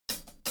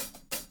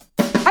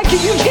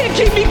You can't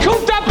keep me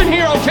cooped up in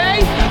here,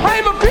 okay? I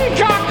am a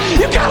peacock.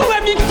 You gotta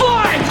let me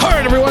fly. All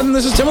right, everyone,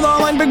 this is Tim with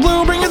Online Big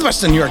Blue, bringing you the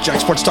best in New York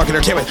Giants sports talk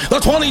entertainment. The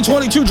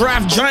 2022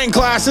 draft Giant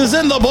class is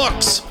in the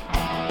books.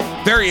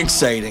 Very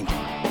exciting.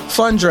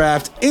 Fun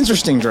draft.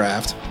 Interesting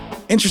draft.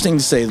 Interesting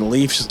to say the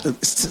least.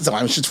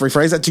 I should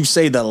rephrase that, to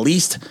say the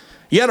least.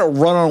 You had a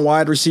run on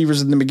wide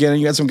receivers in the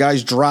beginning. You had some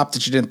guys drop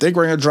that you didn't think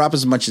were going to drop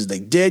as much as they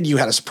did. You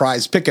had a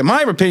surprise pick, in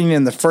my opinion,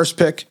 in the first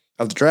pick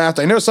of the draft.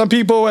 I know some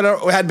people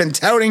had been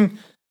touting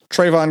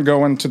Trayvon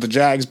going to the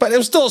Jags, but it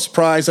was still a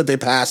surprise that they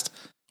passed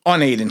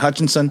on Aiden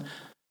Hutchinson.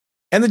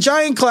 And the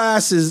Giant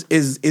class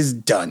is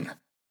done.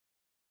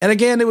 And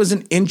again, it was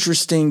an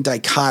interesting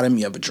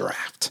dichotomy of a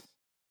draft.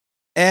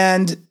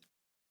 And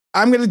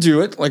I'm going to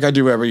do it like I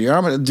do every year.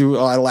 I'm going to do,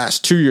 the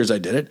last 2 years I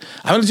did it.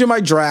 I'm going to do my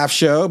draft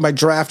show, my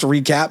draft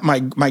recap,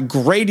 my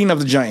grading of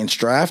the Giants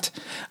draft.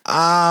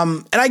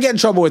 And I get in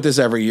trouble with this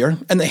every year,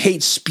 and the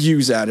hate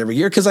spews out every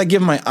year because I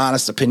give my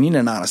honest opinion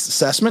and honest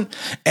assessment,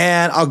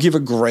 and I'll give a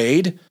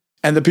grade,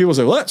 and the people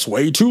say, well, that's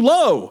way too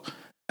low.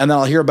 And then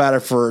I'll hear about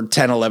it for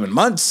 10, 11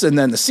 months, and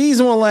then the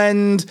season will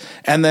end,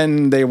 and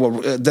then the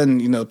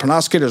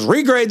prognosticators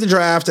regrade the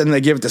draft, and they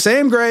give it the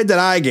same grade that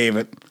I gave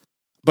it.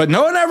 But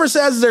no one ever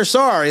says they're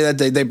sorry that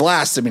they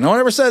blasted me. No one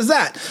ever says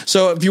that.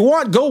 So if you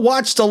want, go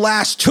watch the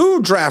last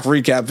 2 draft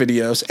recap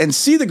videos and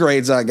see the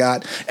grades I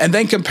got, and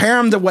then compare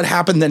them to what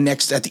happened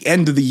at the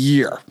end of the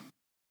year.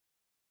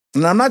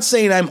 And I'm not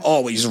saying I'm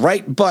always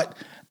right, but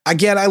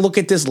again, I look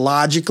at this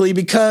logically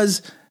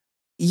because,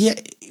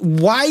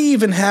 why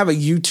even have a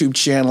YouTube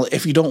channel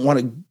if you don't want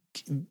to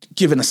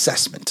give an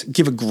assessment,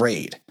 give a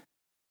grade?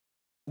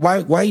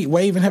 Why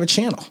even have a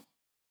channel?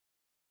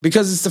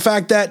 Because it's the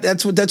fact that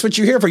that's what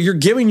you're here for. You're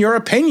giving your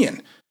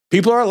opinion.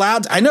 People are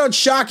allowed. I know it's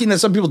shocking that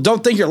some people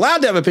don't think you're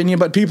allowed to have opinion,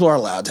 but people are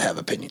allowed to have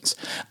opinions.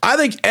 I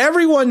think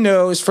everyone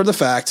knows for the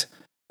fact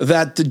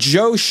that the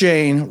Joe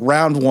Shane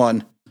round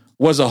 1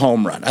 was a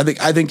home run. I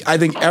think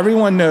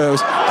everyone knows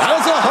that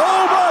was a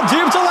home run.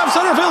 Deep to left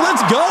center field.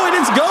 It's good.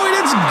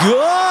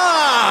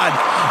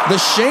 The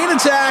Shane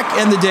attack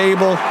and the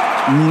Dable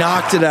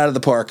knocked it out of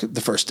the park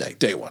the first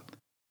day 1.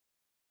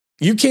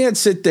 You can't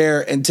sit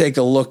there and take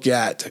a look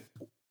at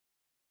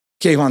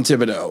Kayvon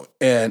Thibodeaux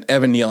and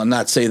Evan Neal and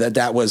not say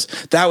that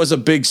was a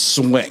big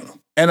swing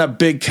and a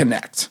big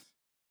connect.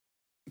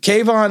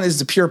 Kayvon is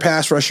the pure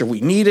pass rusher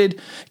we needed.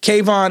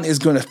 Kayvon is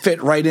going to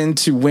fit right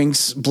into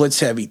Wink's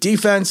blitz-heavy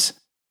defense.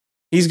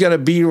 He's going to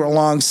be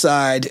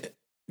alongside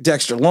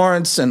Dexter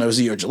Lawrence and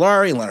Ozzie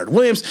Ojulari and Leonard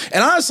Williams.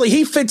 And honestly,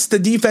 he fits the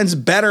defense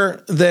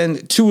better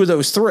than 2 of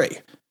those 3.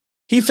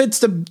 He fits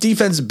the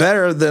defense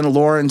better than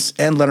Lawrence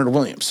and Leonard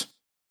Williams.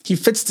 He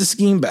fits the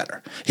scheme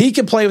better. He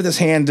can play with his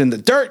hand in the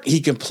dirt. He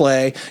can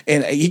play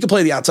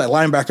the outside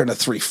linebacker in a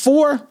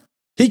 3-4.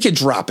 He could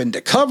drop into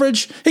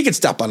coverage. He could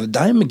stop on a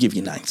dime and give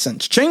you 9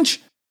 cents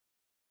change.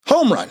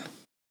 Home run.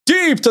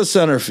 Deep to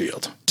center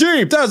field.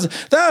 Deep. That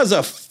was a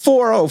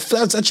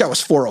 4-0. That shot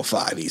was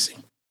 405 easy.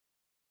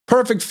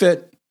 Perfect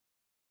fit.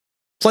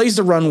 Plays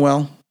the run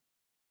well.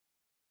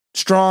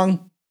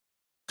 Strong.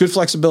 Good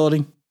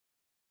flexibility.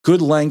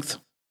 Good length.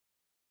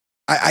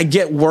 I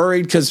get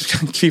worried because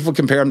people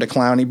compare him to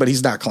Clowney, but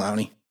he's not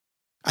Clowney.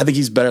 I think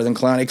he's better than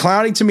Clowney.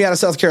 Clowney, to me, out of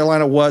South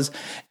Carolina, was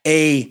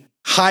a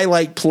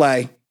highlight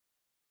play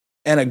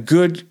and a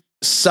good,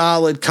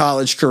 solid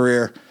college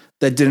career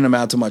that didn't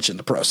amount to much in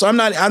the pro. So I'm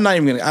not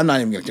even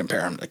going to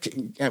compare him.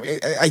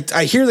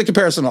 I hear the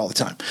comparison all the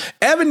time.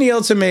 Evan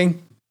Neal, to me,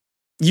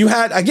 you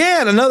had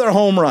again another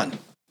home run.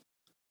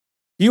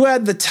 You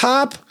had the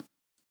top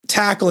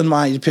tackle, in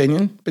my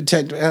opinion,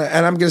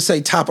 and I'm going to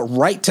say top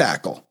right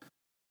tackle,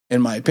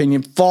 in my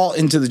opinion, fall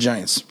into the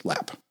Giants'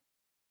 lap.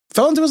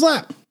 Fell into his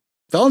lap.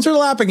 Fell into the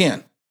lap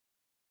again.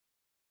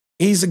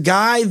 He's a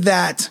guy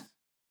that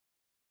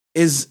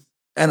is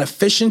an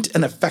efficient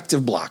and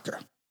effective blocker.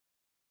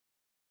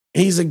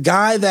 He's a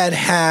guy that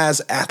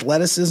has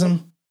athleticism.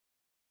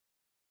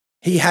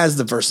 He has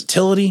the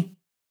versatility.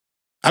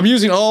 I'm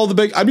using all the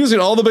big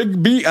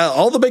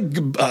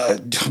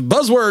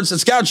buzzwords that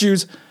scouts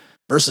use: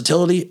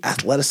 versatility,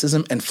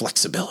 athleticism, and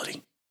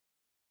flexibility.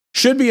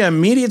 Should be an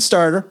immediate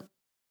starter.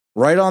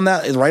 Right on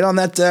that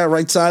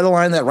right side of the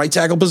line, that right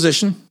tackle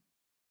position.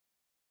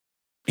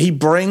 He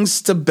brings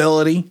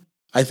stability,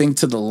 I think,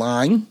 to the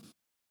line.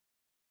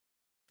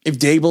 If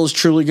Dable is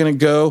truly going to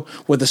go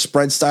with a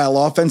spread style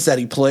offense that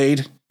he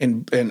played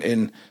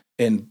in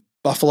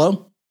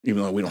Buffalo,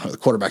 even though we don't have the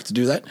quarterback to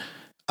do that,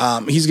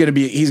 he's going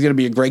to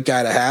be a great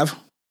guy to have.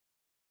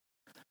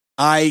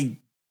 I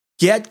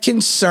get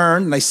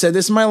concerned, and I said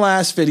this in my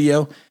last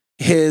video,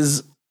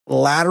 his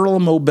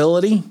lateral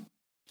mobility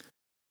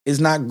is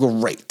not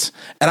great.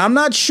 And I'm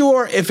not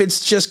sure if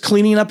it's just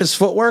cleaning up his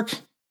footwork.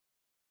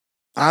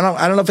 I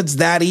don't know if it's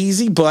that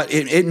easy, but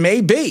it may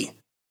be.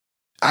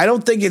 I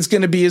don't think it's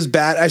going to be as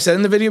bad. I said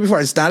in the video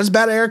before, it's not as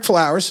bad as Eric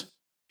Flowers.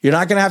 You're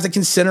not going to have to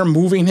consider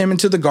moving him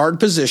into the guard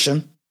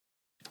position.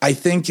 I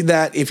think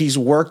that if he's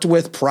worked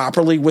with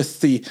properly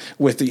with the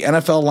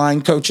NFL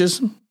line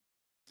coaches,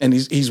 and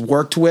he's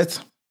worked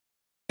with,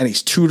 and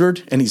he's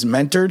tutored, and he's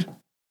mentored,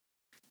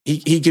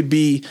 He could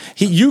be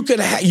you could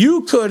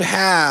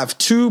have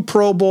 2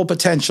 Pro Bowl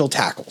potential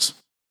tackles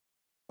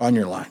on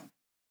your line.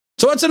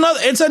 So it's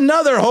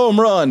another home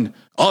run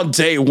on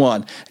day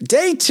 1.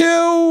 Day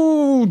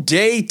 2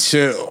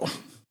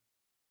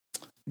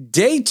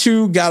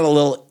 got a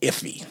little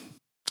iffy.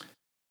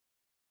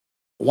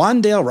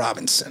 Wan'Dale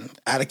Robinson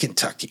out of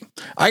Kentucky.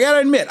 I got to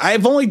admit,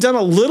 I've only done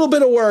a little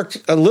bit of work,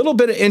 a little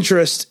bit of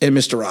interest in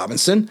Mr.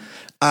 Robinson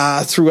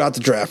throughout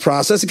the draft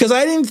process because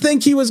I didn't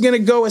think he was going to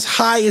go as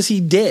high as he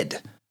did.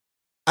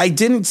 I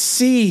didn't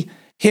see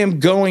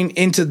him going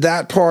into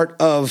that part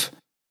of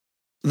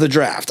the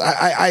draft.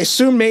 I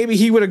assume maybe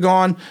he would have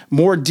gone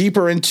more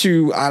deeper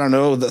into, I don't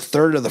know, the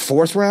 3rd or the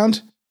 4th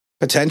round,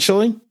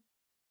 potentially.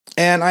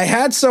 And I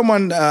had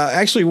someone,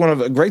 actually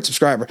a great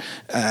subscriber,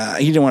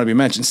 he didn't want to be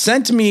mentioned,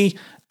 sent to me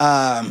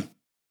a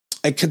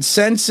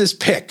consensus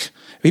pick.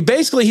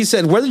 He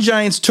said where the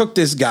Giants took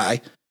this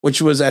guy,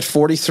 which was at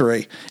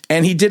 43,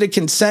 and he did a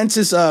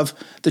consensus of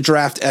the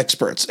draft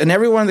experts. And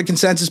everyone, the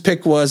consensus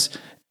pick was,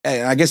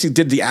 and I guess he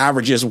did the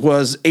averages,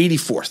 was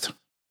 84th.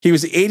 He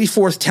was the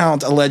 84th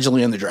talent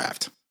allegedly in the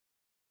draft.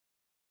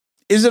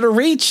 Is it a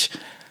reach?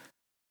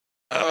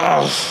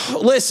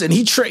 Listen,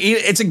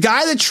 it's a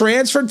guy that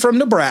transferred from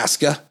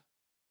Nebraska,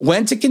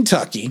 went to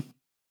Kentucky.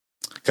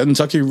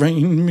 Kentucky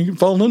rain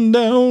falling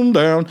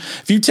down.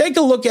 If you take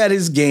a look at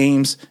his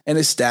games and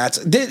his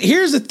stats,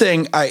 here's the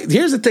thing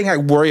I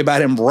worry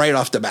about him right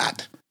off the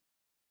bat.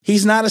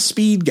 He's not a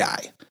speed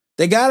guy.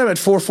 They got him at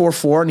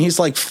 4.44, and he's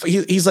like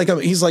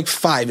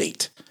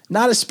 5'8",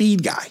 not a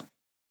speed guy.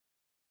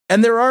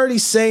 And they're already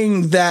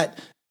saying that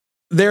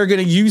they're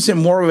going to use him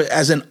more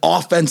as an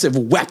offensive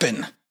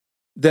weapon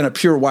than a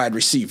pure wide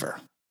receiver.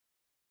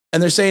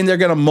 And they're saying they're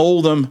going to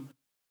mold him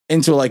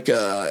into like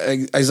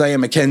Isaiah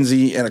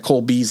McKenzie and a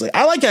Cole Beasley.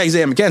 I like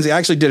Isaiah McKenzie. I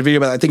actually did a video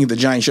about it. I think the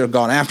Giants should have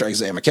gone after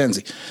Isaiah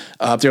McKenzie.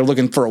 They're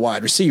looking for a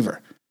wide receiver.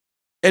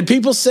 And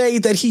people say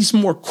that he's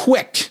more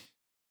quick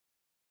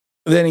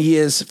than he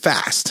is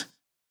fast.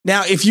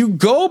 Now, if you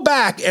go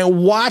back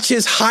and watch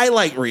his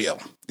highlight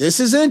reel, this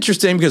is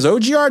interesting because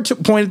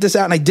OGR pointed this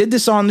out, and I did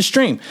this on the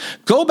stream.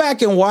 Go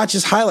back and watch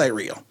his highlight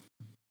reel.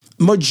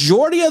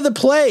 Majority of the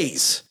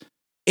plays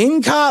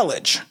in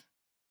college,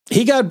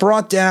 he got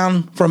brought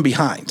down from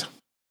behind.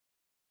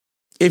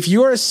 If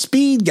you're a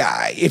speed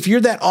guy, if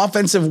you're that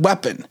offensive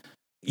weapon,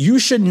 you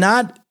should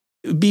not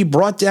be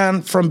brought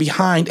down from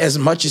behind as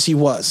much as he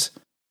was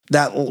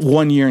that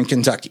 1 year in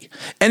Kentucky.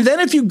 And then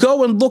if you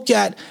go and look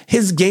at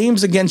his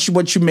games against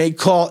what you may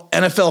call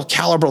NFL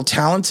caliber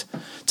talent,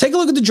 take a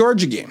look at the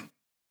Georgia game.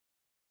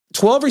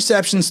 12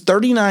 receptions,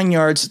 39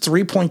 yards,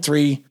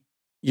 3.3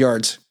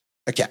 yards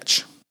a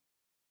catch.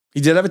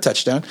 He did have a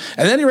touchdown.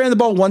 And then he ran the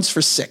ball once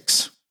for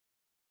 6.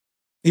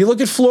 You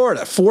look at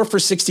Florida, 4 for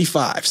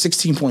 65,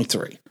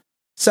 16.3.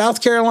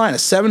 South Carolina,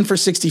 7 for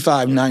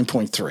 65,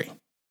 9.3.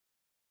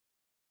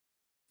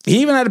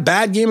 He even had a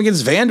bad game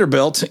against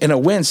Vanderbilt in a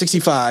win,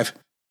 65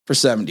 for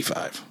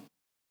 75.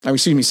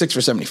 6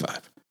 for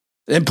 75.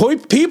 And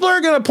people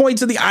are going to point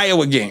to the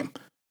Iowa game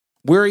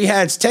where he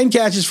had 10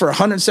 catches for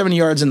 170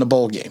 yards in the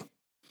bowl game.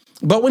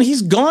 But when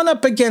he's gone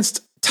up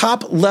against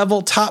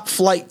top-level,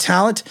 top-flight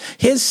talent,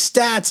 his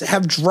stats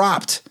have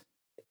dropped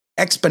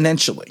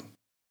exponentially.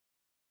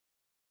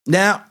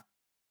 Now,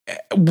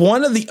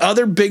 one of the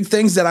other big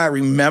things that I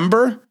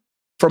remember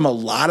from a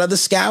lot of the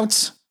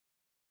scouts,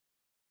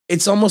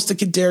 it's almost a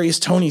Kadarius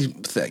Toney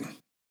thing.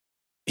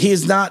 He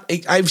is not,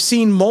 I've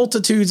seen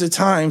multitudes of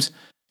times,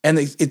 and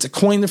it's a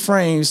coin the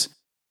phrase,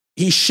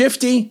 he's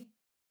shifty,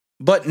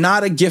 but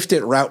not a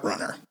gifted route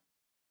runner.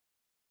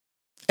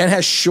 And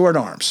has short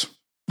arms.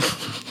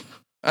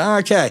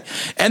 Okay.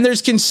 And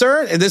there's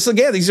concern, and this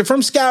again, these are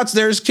from scouts,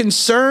 there's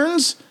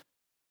concerns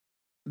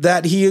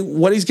that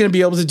what he's going to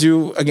be able to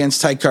do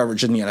against tight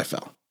coverage in the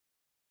NFL.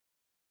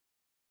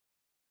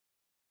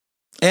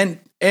 And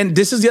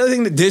this is the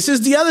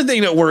other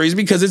thing that worries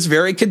me because it's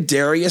very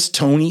Kadarius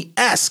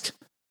Toney-esque.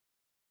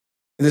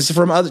 This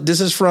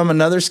is from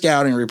another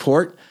scouting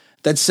report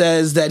that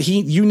says that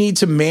you need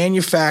to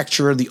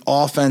manufacture the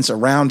offense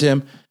around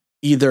him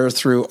either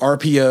through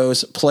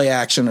RPOs, play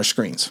action, or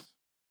screens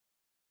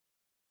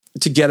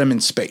to get him in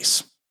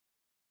space.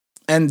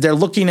 And they're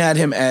looking at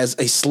him as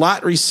a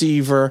slot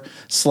receiver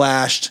 /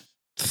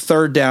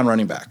 third down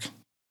running back.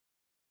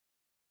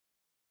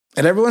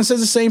 And everyone says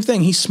the same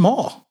thing. He's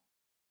small.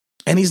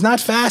 And he's not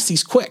fast.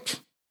 He's quick.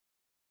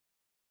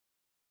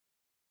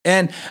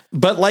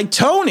 But like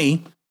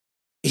Toney,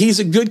 he's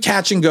a good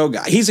catch and go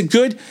guy. He is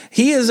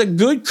a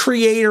good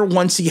creator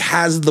once he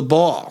has the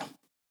ball.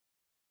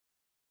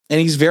 And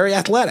he's very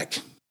athletic.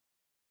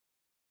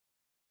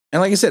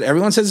 And like I said,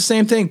 everyone says the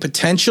same thing.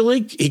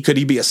 Potentially, could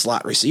he be a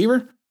slot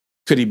receiver?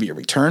 Could he be a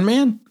return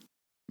man?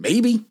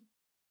 Maybe.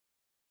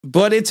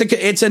 But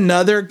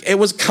it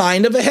was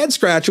kind of a head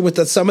scratcher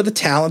with some of the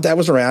talent that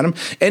was around him.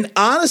 And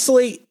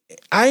honestly,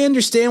 I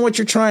understand what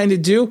you're trying to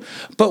do,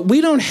 but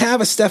we don't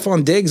have a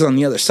Stephon Diggs on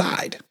the other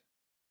side.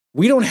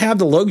 We don't have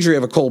the luxury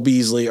of a Cole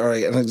Beasley or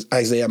an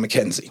Isaiah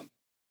McKenzie.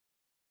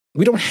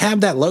 We don't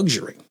have that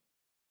luxury.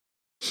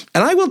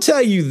 And I will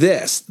tell you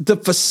this, the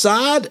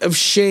facade of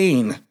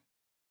Shane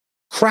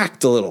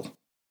cracked a little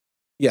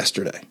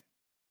yesterday,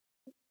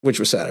 which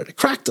was Saturday.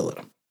 Cracked a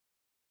little.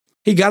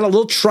 He got a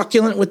little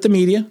truculent with the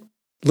media,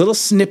 a little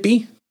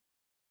snippy.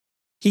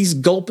 He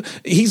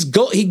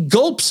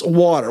gulps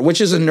water,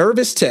 which is a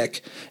nervous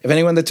tick. If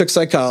anyone that took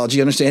psychology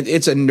understands,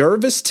 it's a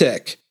nervous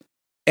tick.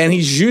 And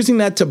he's using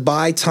that to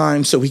buy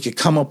time so he could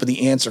come up with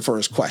the answer for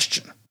his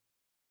question.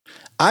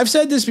 I've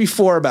said this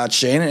before about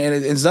Shane, and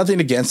it's nothing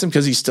against him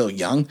because he's still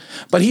young.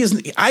 But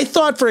I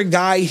thought for a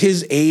guy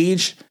his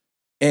age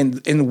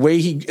and in the way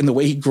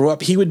he grew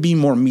up, he would be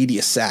more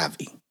media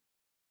savvy.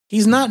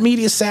 He's not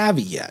media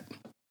savvy yet.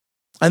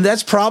 And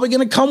that's probably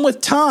going to come with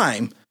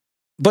time.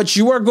 But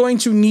you are going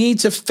to need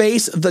to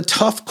face the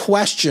tough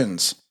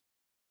questions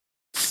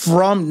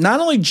from not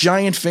only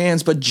Giant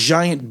fans, but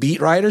Giant beat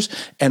writers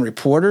and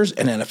reporters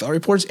and NFL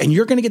reporters. And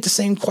you're going to get the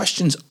same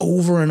questions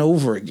over and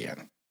over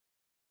again.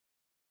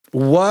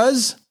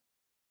 Was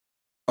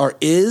or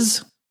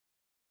is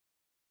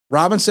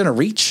Robinson a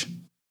reach?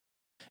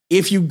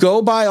 If you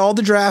go by all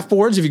the draft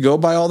boards, if you go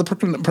by all the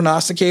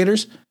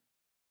prognosticators,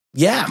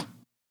 yeah,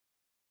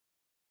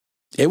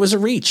 it was a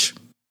reach.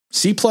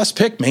 C+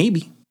 pick,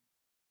 maybe.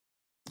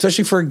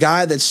 Especially for a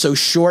guy that's so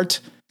short,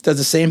 does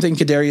the same thing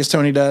Kadarius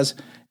Toney does,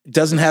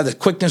 doesn't have the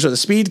quickness or the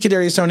speed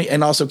Kadarius Toney,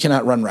 and also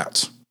cannot run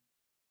routes.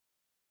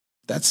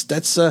 And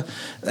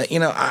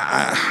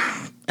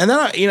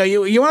then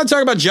you want to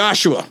talk about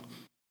Joshua.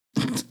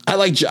 I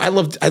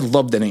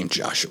love the name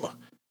Joshua.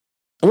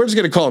 We're just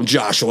going to call him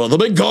Joshua, the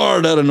big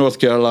guard out of North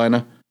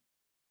Carolina.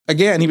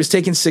 Again, he was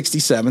taken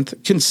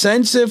 67th.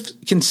 Consensus.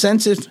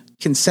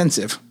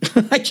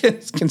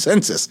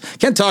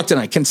 Can't talk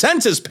tonight.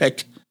 Consensus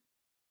pick.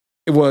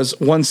 It was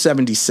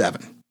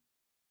 177.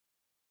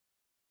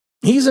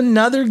 He's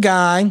another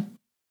guy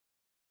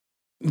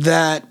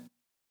that,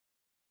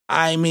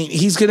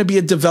 he's going to be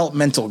a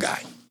developmental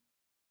guy.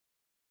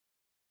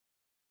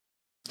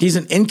 He's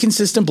an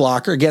inconsistent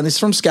blocker. Again, this is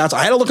from scouts.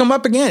 I had to look him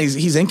up again.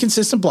 He's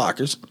inconsistent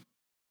blockers.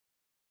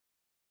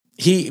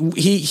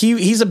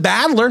 He's a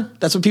battler.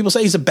 That's what people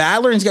say. He's a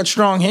battler and he's got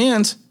strong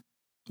hands,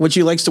 which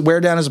he likes to wear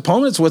down his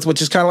opponents with,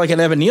 which is kind of like an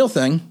Evan Neal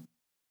thing.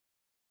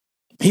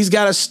 He's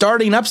got a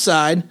starting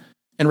upside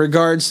in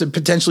regards to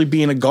potentially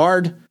being a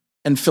guard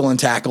and fill and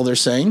tackle, they're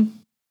saying.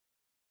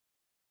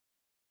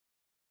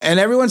 And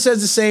everyone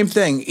says the same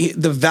thing.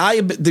 The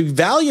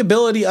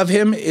valuability of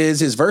him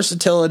is his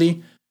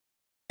versatility,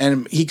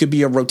 and he could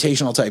be a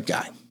rotational type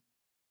guy.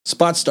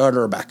 Spot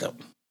starter or backup.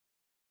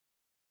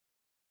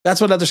 That's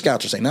what other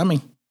scouts are saying, not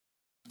me.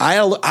 I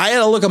had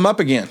to look him up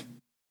again.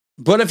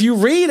 But if you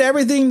read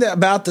everything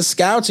about the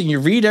scouts and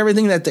you read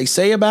everything that they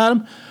say about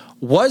him,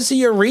 was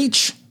he a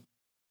reach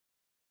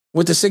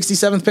with the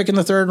 67th pick in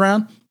the third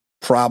round?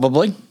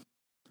 Probably.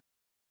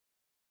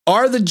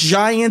 Are the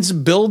Giants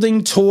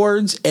building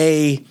towards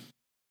a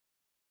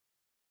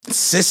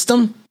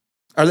system?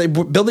 Are they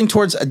building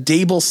towards a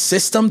Dable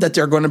system that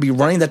they're going to be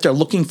running, that they're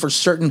looking for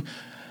certain,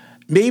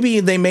 maybe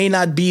they may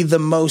not be the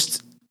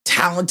most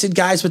talented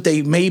guys, but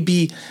they may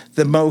be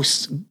the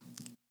most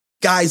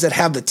guys that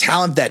have the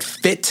talent that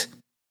fit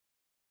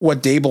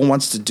what Dable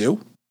wants to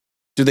do?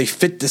 Do they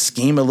fit the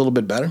scheme a little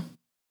bit better?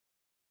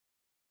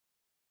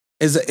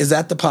 Is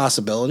that the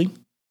possibility?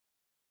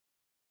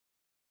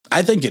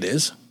 I think it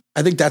is.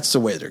 I think that's the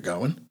way they're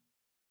going.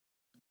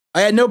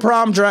 I had no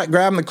problem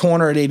grabbing the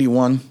corner at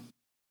 81.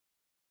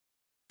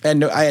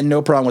 I had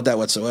no problem with that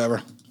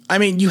whatsoever.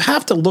 You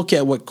have to look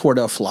at what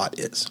Cordell Flott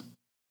is.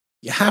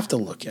 You have to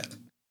look at it.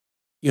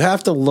 You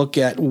have to look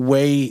at the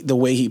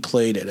way he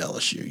played at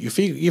LSU. You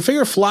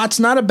figure Flott's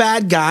not a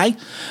bad guy.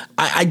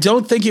 I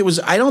don't think it was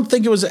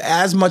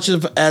as much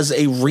as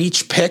a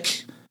reach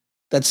pick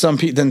that some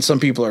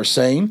people are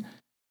saying.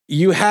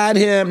 You had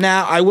him.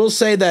 Now, I will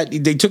say that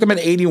they took him at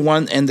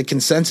 81, and the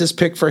consensus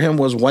pick for him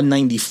was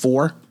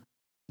 194.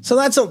 So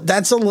that's a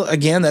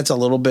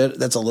little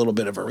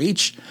bit of a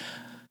reach.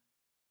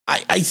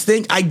 I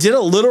think I did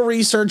a little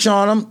research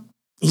on him.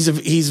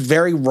 He's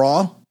very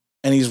raw,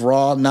 and he's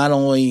raw not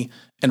only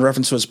in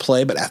reference to his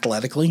play, but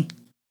athletically.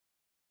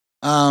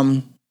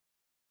 I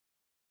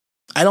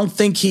don't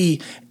think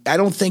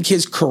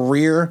his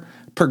career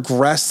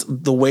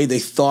progressed the way they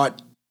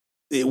thought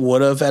it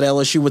would have at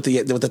LSU with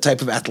the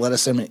type of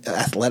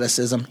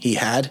athleticism he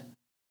had.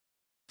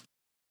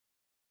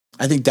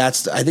 I think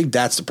that's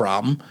the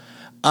problem.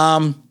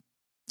 I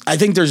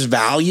think there's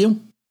value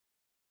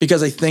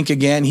because I think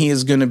again he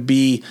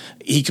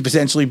could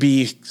potentially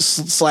be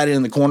sliding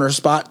in the corner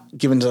spot.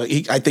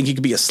 I think he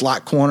could be a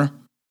slot corner.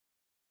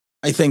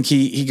 I think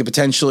he could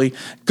potentially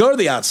go to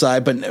the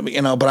outside, but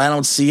I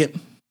don't see it.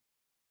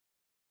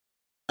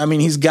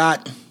 He's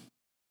got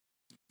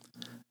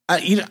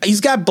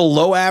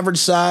below average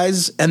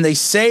size, and they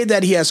say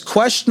that he has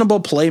questionable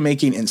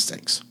playmaking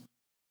instincts.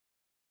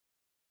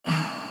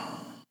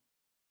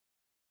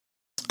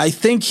 I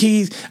think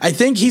he's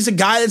a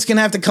guy that's going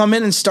to have to come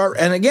in and start.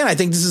 And again, I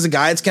think this is a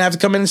guy that's going to have to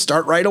come in and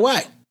start right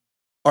away,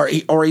 or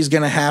he's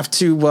going to have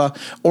to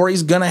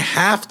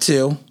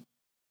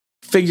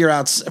figure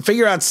out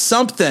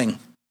something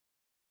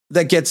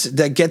that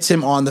gets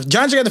him on the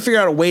Giants are going to figure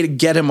out a way to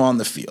get him on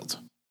the field.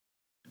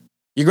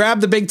 You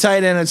grab the big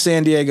tight end at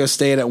San Diego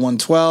State at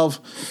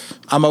 112.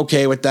 I'm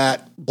okay with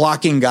that.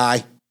 Blocking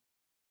guy.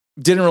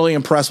 Didn't really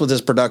impress with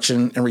his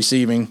production and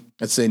receiving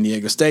at San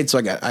Diego State, so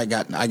I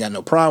got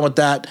no problem with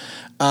that.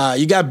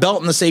 You got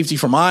Belton, the safety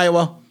from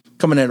Iowa,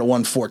 coming in at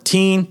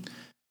 114.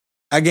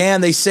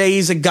 Again, they say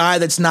he's a guy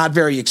that's not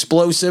very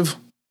explosive.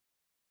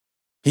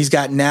 He's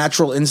got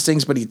natural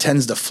instincts, but he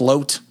tends to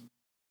float.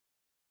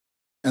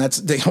 And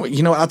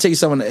I'll tell you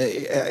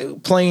something,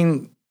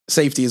 playing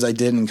safety as I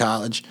did in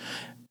college,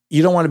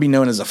 you don't want to be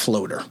known as a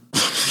floater.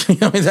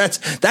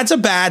 That's a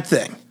bad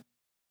thing.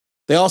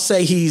 They all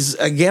say he's,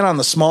 again, on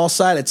the small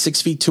side at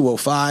 6 feet,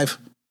 205.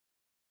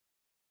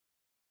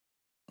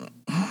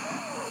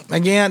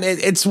 Again,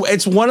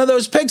 it's one of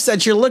those picks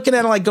that you're looking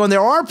at like going,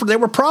 there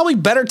were probably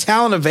better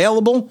talent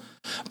available,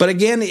 but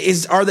again,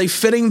 are they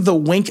fitting the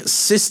Wink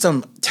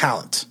system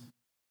talent?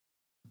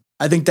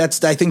 I think that's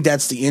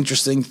the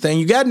interesting thing.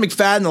 You got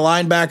McFadden, the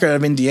linebacker out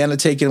of Indiana,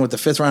 taken with the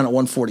 5th round at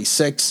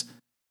 146.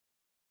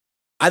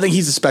 I think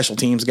he's a special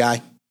teams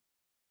guy.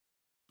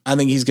 I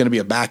think he's going to be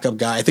a backup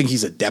guy. I think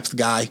he's a depth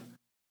guy.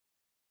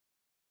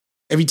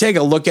 If you take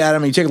a look at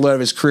him, you take a look at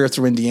his career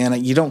through Indiana,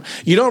 you don't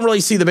really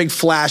see the big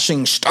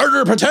flashing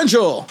starter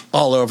potential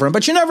all over him,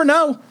 but you never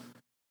know.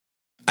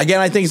 Again,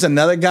 I think he's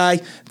another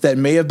guy that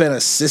may have been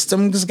a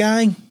systems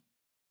guy.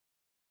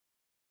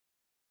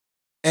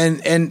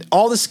 And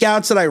all the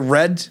scouts that I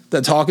read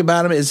that talk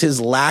about him is his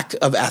lack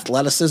of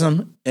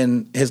athleticism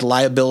and his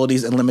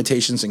liabilities and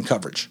limitations in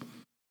coverage.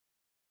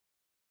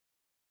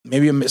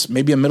 Maybe a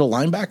middle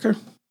linebacker.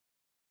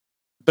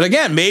 But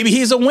again, maybe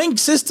he's a Wink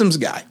systems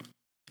guy.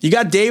 You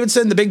got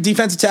Davidson, the big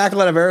defensive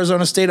tackle out of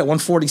Arizona State at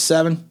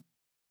 147.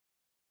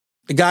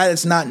 A guy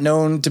that's not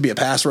known to be a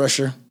pass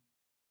rusher.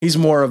 He's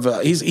more of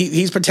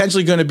he's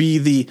potentially going to be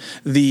the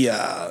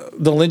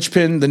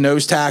linchpin, the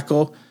nose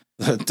tackle,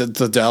 the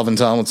Dalvin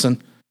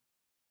Tomlinson.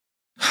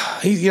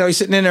 He's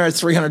sitting in there at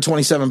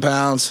 327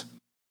 pounds.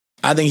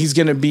 I think he's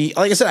going to be,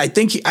 like I said, I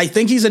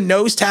think he's a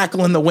nose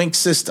tackle in the Wink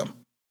system.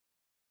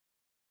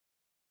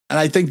 And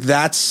I think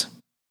that's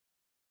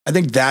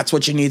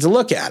what you need to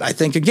look at. I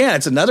think, again,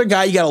 it's another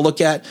guy you got to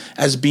look at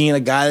as being a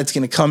guy that's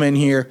going to come in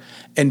here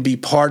and be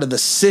part of the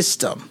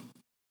system.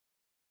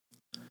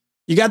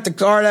 You got the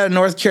guard out of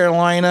North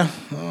Carolina.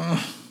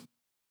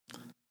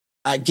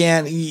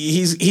 Again,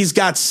 he's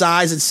got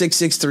size at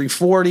 6'6",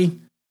 340.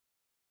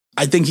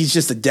 I think he's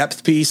just a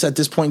depth piece at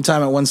this point in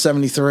time at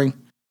 173.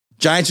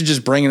 Giants are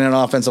just bringing in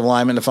offensive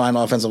linemen to find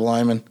offensive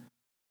linemen.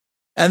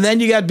 And then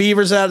you got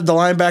Beavers out of the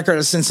linebacker out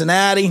of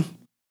Cincinnati.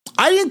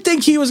 I didn't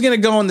think he was going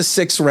to go in the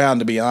 6th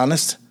round, to be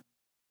honest.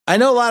 I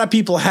know a lot of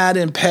people had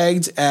him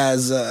pegged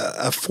as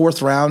a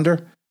 4th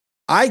rounder.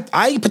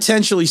 I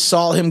potentially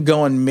saw him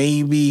going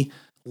maybe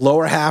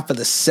lower half of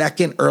the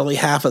 2nd, early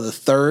half of the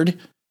 3rd.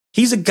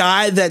 He's a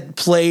guy that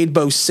played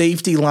both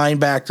safety,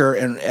 linebacker,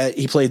 and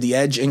he played the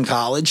edge in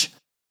college.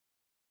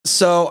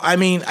 So, I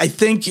mean, I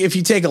think if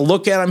you take a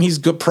look at him, he's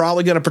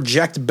probably going to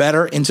project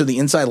better into the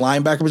inside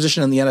linebacker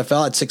position in the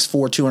NFL at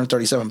 6'4",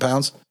 237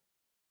 pounds.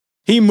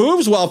 He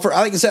moves well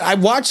like I said, I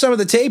watched some of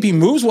the tape. He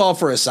moves well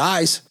for his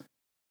size,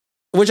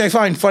 which I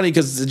find funny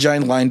because the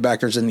Giant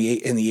linebackers in the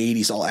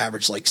 80s all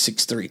averaged like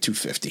 6'3",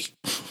 250.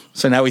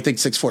 So now we think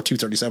 6'4",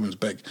 237 is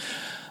big.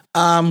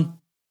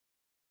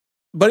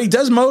 But he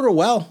does motor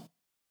well.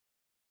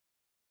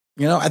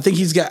 I think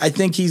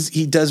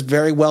he does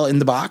very well in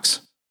the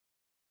box.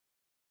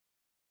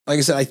 Like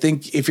I said, I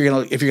think if you're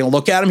gonna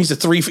look at him, he's a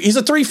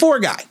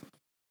 3-4 guy.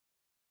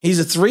 He's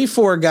a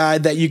 3-4 guy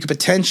that you could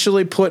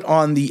potentially put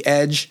on the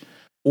edge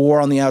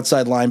or on the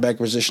outside linebacker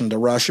position to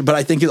rush. But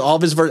I think all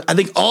of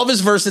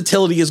his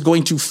versatility is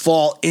going to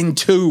fall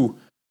into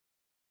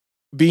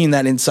being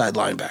that inside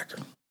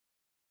linebacker.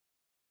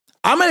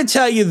 I'm going to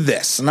tell you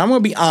this, and I'm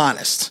going to be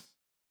honest.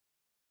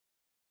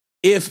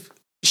 If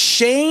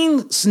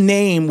Shane's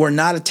name were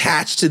not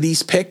attached to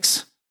these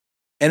picks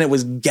and it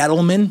was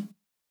Gettleman,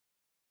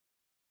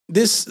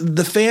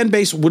 the fan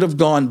base would have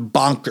gone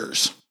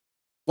bonkers.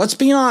 Let's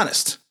be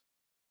honest.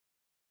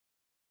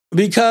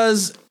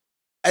 Because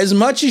as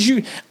much as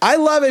I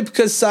love it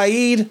because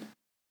Saeed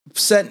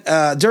sent,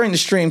 during the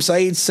stream,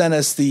 Saeed sent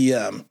us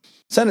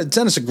sent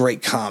us a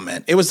great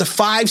comment. It was the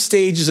 5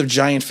 stages of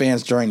Giant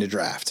fans during the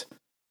draft.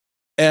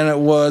 And it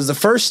was, the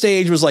first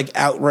stage was like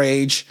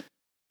outrage.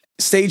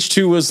 Stage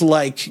 2 was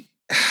like,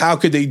 how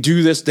could they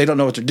do this? They don't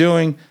know what they're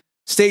doing.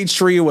 Stage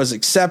 3 was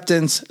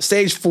acceptance.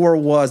 Stage 4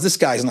 was, this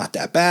guy's not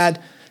that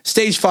bad.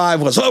 Stage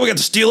 5 was, we got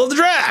the steal of the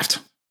draft.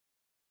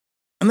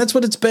 And that's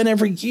what it's been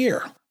every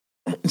year.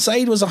 And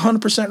Saeed was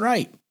 100%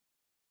 right.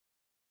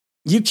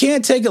 You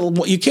can't take a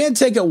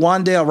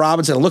Wan'Dale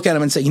Robinson and look at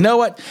him and say, you know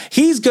what?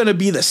 He's going to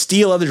be the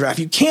steal of the draft.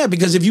 You can't,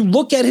 because if you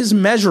look at his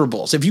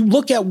measurables, if you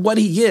look at what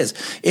he is,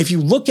 if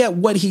you look at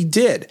what he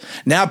did.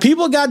 Now,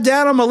 people got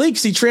down on Malik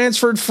because he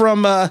transferred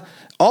from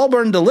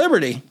Auburn to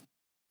Liberty.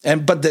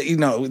 But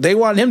they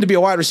wanted him to be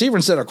a wide receiver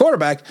instead of a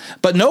quarterback.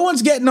 But no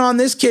one's getting on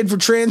this kid for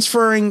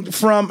transferring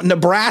from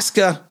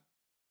Nebraska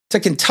to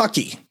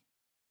Kentucky.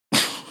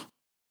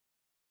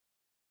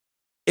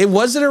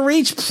 Was it a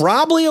reach?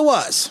 Probably it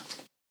was.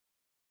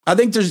 I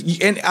think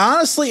and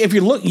honestly, if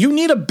you look, you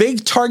need a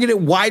big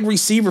targeted wide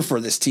receiver for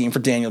this team for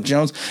Daniel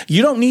Jones.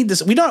 You don't need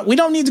this. We don't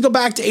need to go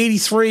back to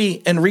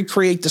 83 and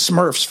recreate the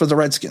Smurfs for the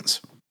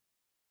Redskins.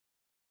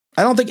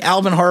 I don't think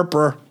Alvin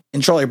Harper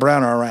and Charlie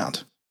Brown are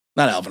around.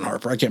 Not Alvin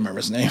Harper. I can't remember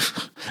his name.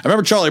 I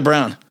remember Charlie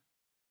Brown.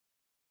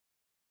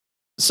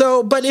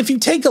 So, but if you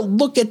take a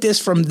look at this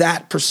from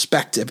that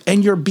perspective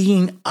and you're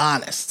being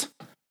honest,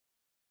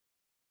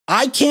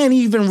 I can't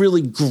even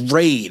really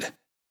grade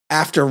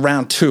after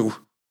round 2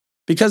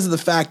 because of the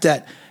fact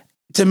that,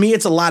 to me,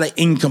 it's a lot of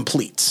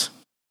incompletes.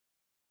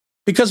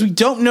 Because we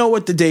don't know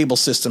what the Dable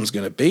system is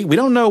going to be. We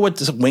don't know what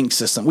the Wink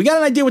system. We got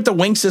an idea what the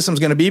Wink system is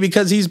going to be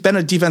because he's been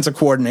a defensive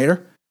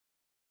coordinator.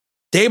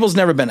 Dable's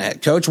never been a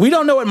head coach. We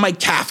don't know what Mike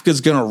Kafka's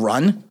going to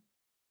run.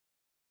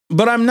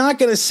 But I'm not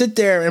going to sit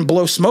there and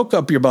blow smoke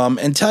up your bum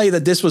and tell you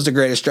that this was the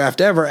greatest draft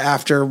ever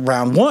after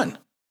round 1.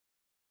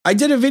 I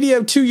did a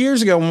video 2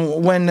 years ago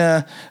when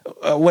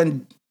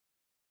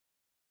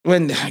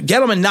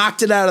Gettleman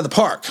knocked it out of the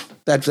park.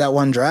 That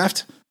one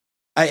draft.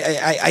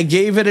 I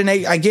gave it an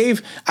A. I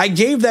gave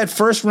that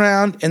first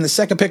round and the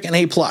second pick an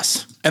A+.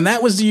 And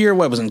that was the year,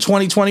 what was in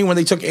 2020 when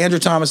they took Andrew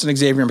Thomas and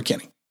Xavier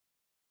McKinney.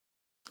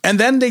 And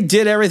then they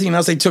did everything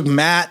else. They took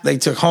Matt, they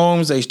took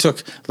Holmes, they took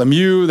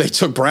Lemieux, they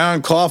took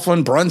Brown,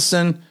 Coughlin,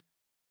 Brunson,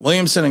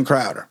 Williamson, and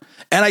Crowder.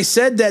 And I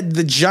said that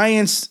the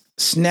Giants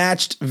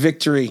snatched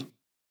victory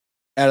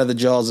out of the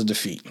jaws of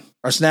defeat.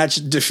 Or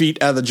snatched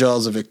defeat out of the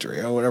jaws of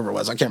victory, or whatever it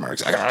was. I can't remember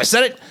exactly how I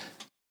said it.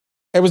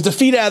 It was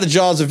defeat out of the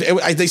jaws of...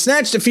 They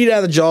snatched defeat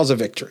out of the jaws of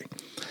victory.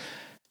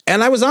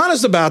 And I was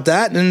honest about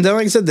that. And then,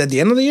 like I said, at the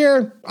end of the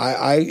year,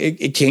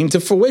 it came to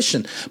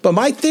fruition. But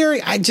my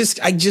theory, I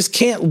just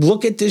can't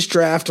look at this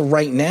draft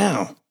right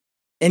now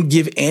and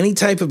give any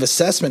type of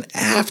assessment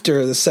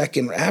after the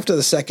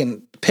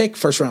second pick,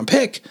 first round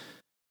pick,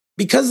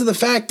 because of the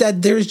fact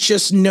that there's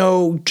just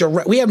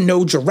we have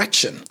no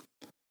direction.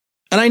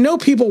 And I know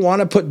people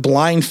want to put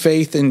blind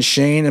faith in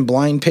Shane and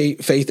blind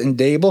faith in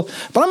Dable,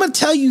 but I'm going to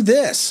tell you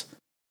this.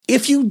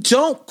 If you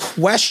don't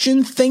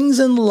question things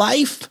in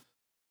life,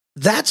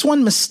 that's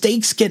when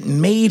mistakes get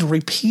made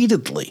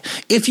repeatedly.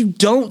 If you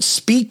don't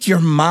speak your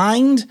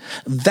mind,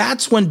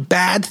 that's when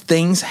bad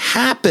things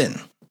happen.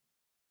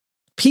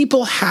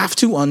 People have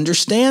to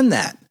understand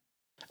that.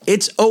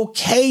 It's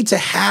okay to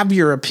have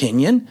your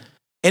opinion.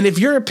 And if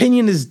your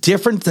opinion is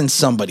different than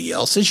somebody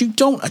else's, you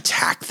don't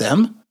attack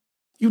them.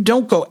 You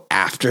don't go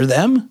after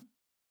them.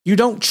 You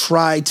don't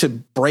try to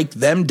break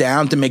them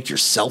down to make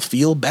yourself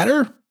feel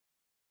better.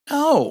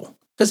 No,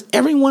 because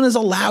everyone is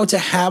allowed to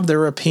have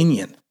their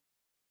opinion.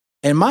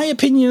 And my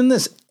opinion in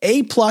this,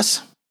 A+,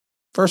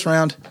 first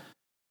round,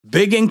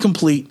 big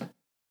incomplete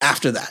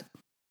after that.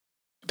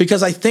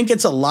 Because I think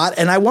it's a lot,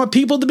 and I want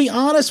people to be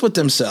honest with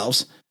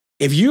themselves.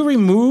 If you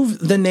remove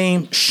the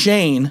name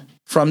Shane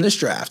from this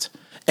draft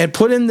and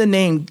put in the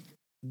name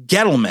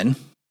Gettleman,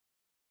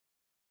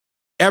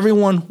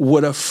 everyone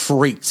would have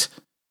freaked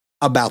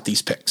about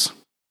these picks.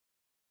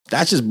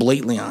 That's just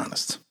blatantly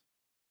honest.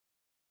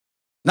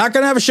 Not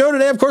going to have a show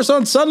today, of course,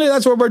 on Sunday.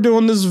 That's where we're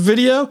doing this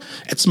video.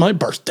 It's my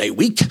birthday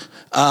week.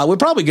 We're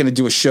probably going to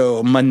do a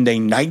show Monday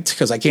night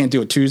because I can't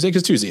do it Tuesday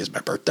because Tuesday is my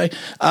birthday.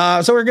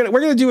 So we're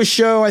gonna do a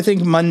show, I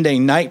think, Monday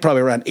night,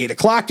 probably around 8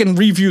 o'clock, and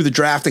review the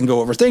draft and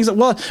go over things.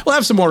 We'll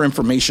have some more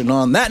information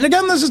on that. And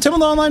again, this is Tim with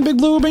the Online Big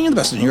Blue, bringing you the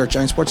best of New York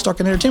Giants sports talk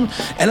and entertainment.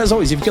 And as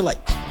always, if you could like,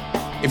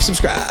 if you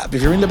subscribe,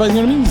 if you're in the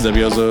button, that'd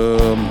be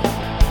awesome.